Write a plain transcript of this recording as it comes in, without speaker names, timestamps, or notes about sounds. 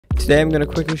today I'm going to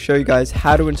quickly show you guys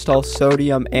how to install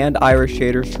Sodium and Iris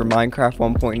shaders for Minecraft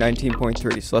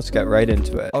 1.19.3, so let's get right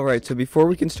into it. Alright, so before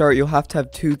we can start, you'll have to have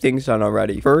two things done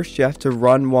already. First, you have to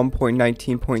run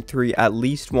 1.19.3 at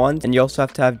least once, and you also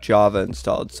have to have Java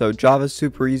installed. So Java is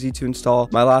super easy to install.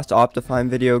 My last Optifine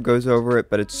video goes over it,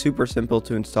 but it's super simple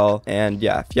to install, and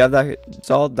yeah, if you have that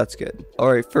installed, that's good.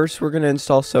 Alright, first we're going to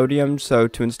install Sodium. So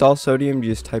to install Sodium,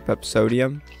 you just type up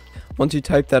Sodium. Once you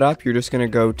type that up, you're just going to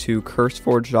go to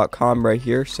curseforge.com right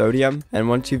here, Sodium. And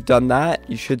once you've done that,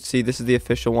 you should see this is the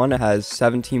official one. It has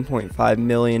 17.5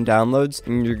 million downloads.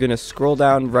 And you're going to scroll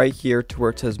down right here to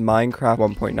where it says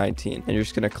Minecraft 1.19. And you're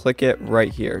just going to click it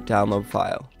right here, download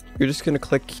file. You're just going to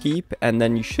click keep, and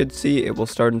then you should see it will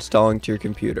start installing to your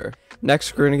computer.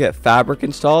 Next, we're going to get Fabric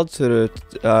installed. So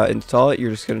to install it,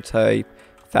 you're just going to type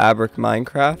Fabric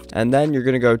Minecraft. And then you're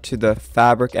going to go to the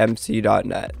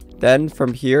fabricmc.net. Then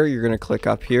from here, you're going to click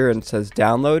up here and it says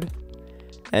download,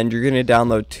 and you're going to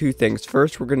download two things.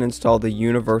 First, we're going to install the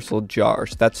universal jar.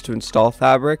 So that's to install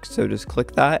Fabric, so just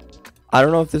click that. I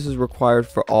don't know if this is required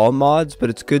for all mods, but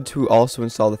it's good to also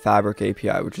install the Fabric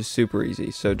API, which is super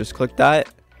easy. So just click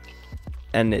that,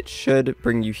 and it should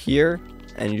bring you here,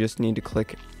 and you just need to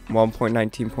click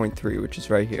 1.19.3, which is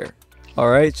right here.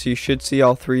 Alright, so you should see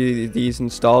all three of these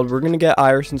installed. We're going to get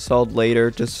Iris installed later,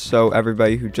 just so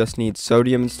everybody who just needs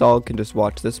Sodium installed can just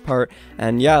watch this part.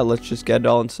 And yeah, let's just get it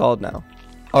all installed now.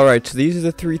 Alright, so these are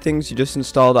the three things you just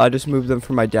installed. I just moved them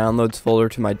from my downloads folder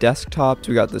to my desktop. So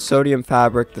we got the Sodium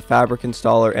Fabric, the Fabric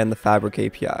installer, and the Fabric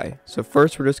API. So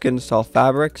first we're just going to install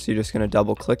Fabric, so you're just going to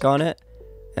double click on it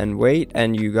and wait,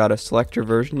 and you got to select your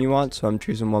version you want. So I'm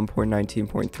choosing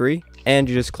 1.19.3, and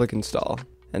you just click install.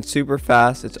 And super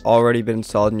fast, it's already been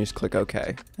installed, and you just click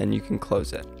OK, and you can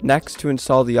close it. Next, to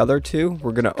install the other two,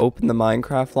 we're going to open the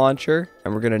Minecraft launcher,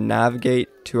 and we're going to navigate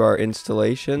to our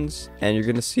installations, and you're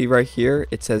going to see right here,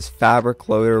 it says Fabric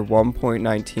Loader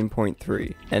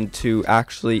 1.19.3. And to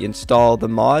actually install the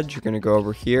mod, you're going to go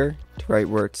over here to right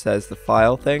where it says the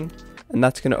file thing, and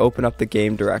that's going to open up the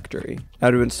game directory.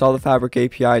 Now to install the Fabric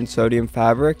API and Sodium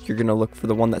Fabric, you're going to look for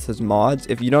the one that says mods.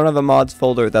 If you don't have a mods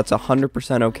folder, that's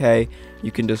 100% okay.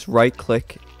 You can just right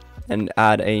click and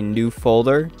add a new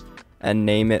folder and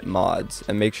name it mods,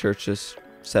 and make sure it just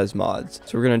says mods.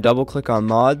 So we're going to double click on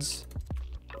mods,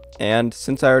 and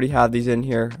since I already have these in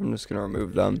here, I'm just going to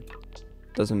remove them.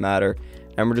 Doesn't matter.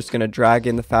 And we're just going to drag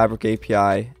in the Fabric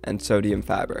API and Sodium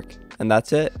Fabric, and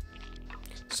that's it.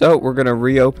 So we're going to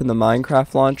reopen the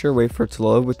Minecraft launcher, wait for it to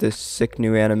load with this sick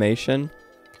new animation.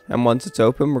 And once it's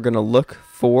open, we're going to look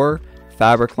for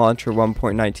Fabric Launcher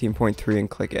 1.19.3 and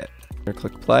click it. We're going to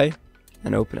click play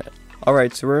and open it.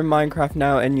 Alright, so we're in Minecraft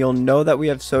now, and you'll know that we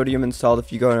have Sodium installed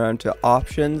if you go down to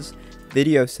Options,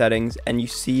 Video Settings, and you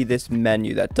see this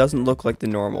menu that doesn't look like the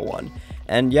normal one.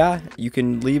 And yeah, you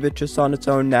can leave it just on its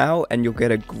own now, and you'll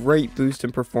get a great boost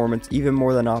in performance, even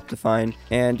more than Optifine.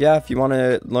 And yeah, if you want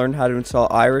to learn how to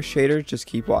install Iris shaders, just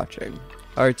keep watching.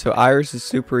 Alright, so Iris is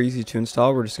super easy to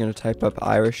install. We're just going to type up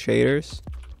Iris shaders,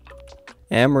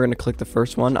 and we're going to click the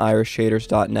first one,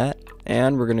 irisshaders.net,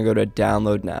 and we're going to go to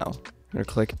download now. We're going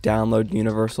to click download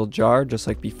universal jar, just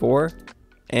like before,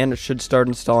 and it should start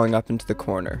installing up into the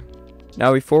corner.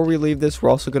 Now before we leave this, we're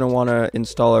also going to want to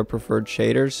install our preferred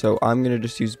shaders, so I'm going to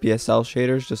just use BSL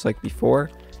shaders just like before.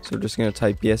 So we're just going to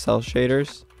type BSL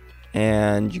shaders,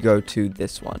 and you go to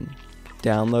this one,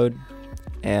 download,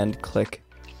 and click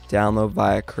download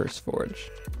via CurseForge.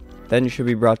 Then you should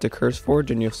be brought to CurseForge,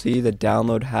 and you'll see the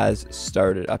download has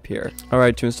started up here.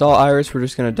 Alright, to install Iris, we're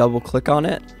just going to double click on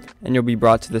it, and you'll be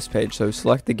brought to this page. So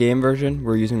select the game version.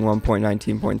 We're using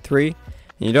 1.19.3, and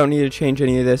you don't need to change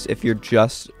any of this if you're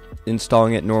just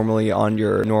installing it normally on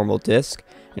your normal disk.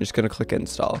 You're just going to click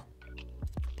install,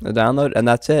 the download, and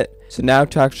that's it. So now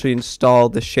to actually install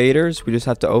the shaders, we just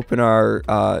have to open our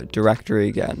directory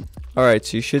again. Alright,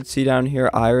 so you should see down here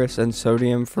Iris and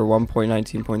Sodium for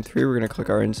 1.19.3. We're going to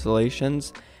click our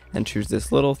installations and choose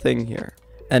this little thing here.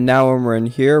 And now when we're in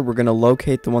here, we're going to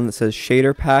locate the one that says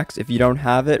shader packs. If you don't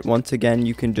have it, once again,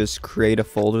 you can just create a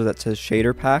folder that says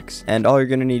shader packs, and all you're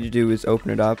going to need to do is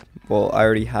open it up. Well, I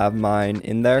already have mine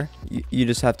in there. You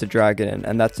just have to drag it in,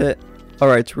 and that's it.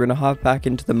 Alright, so we're going to hop back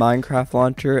into the Minecraft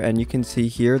launcher, and you can see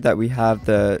here that we have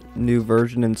the new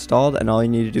version installed, and all you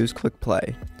need to do is click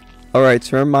play. Alright,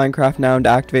 so we're in Minecraft now, and to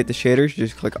activate the shaders, you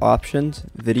just click Options,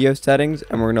 Video Settings,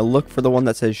 and we're going to look for the one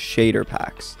that says shader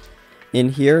packs. In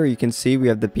here, you can see we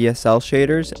have the BSL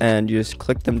shaders, and you just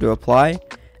click them to apply,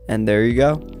 and there you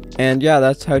go. And yeah,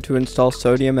 that's how to install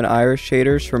Sodium and Iris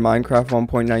shaders for Minecraft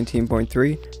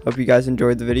 1.19.3. Hope you guys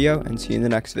enjoyed the video, and see you in the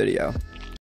next video.